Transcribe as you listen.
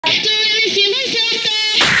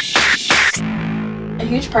A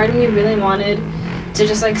huge part of me really wanted to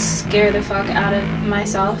just like scare the fuck out of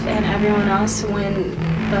myself and everyone else when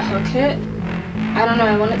the hook hit. I don't know,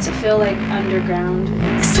 I want it to feel like underground.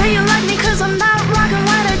 Say you like me cause I'm not rockin'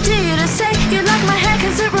 what I did. Or say you like my hair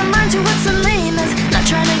cause it reminds you of Selenas. Not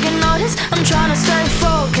trying to get noticed, I'm trying to stay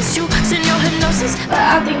focused. You in your hypnosis, but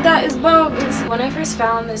I think that is bogus. When I first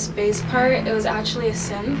found this bass part, it was actually a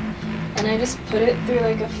synth, and I just put it through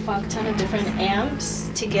like a fuck ton of different amps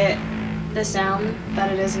to get the sound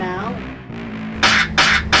that it is now.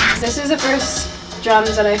 This is the first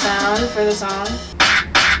drums that I found for the song.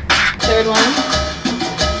 Third one,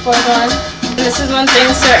 fourth one, and this is when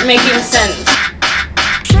things start making sense.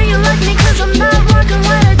 Say you like me cause I'm not rockin'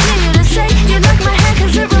 what I did. Or say you like my hair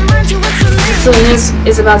cause it reminds you of Selenas. Selenas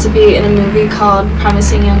is about to be in a movie called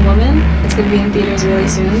Promising Young Woman. It's gonna be in theaters really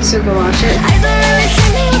soon, so go watch it. I don't really see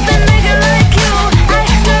me with a nigga like you. I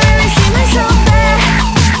don't really see myself there.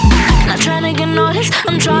 Not trying to get noticed,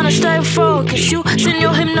 I'm trying to stay focused. You in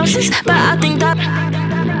your hypnosis, but I think that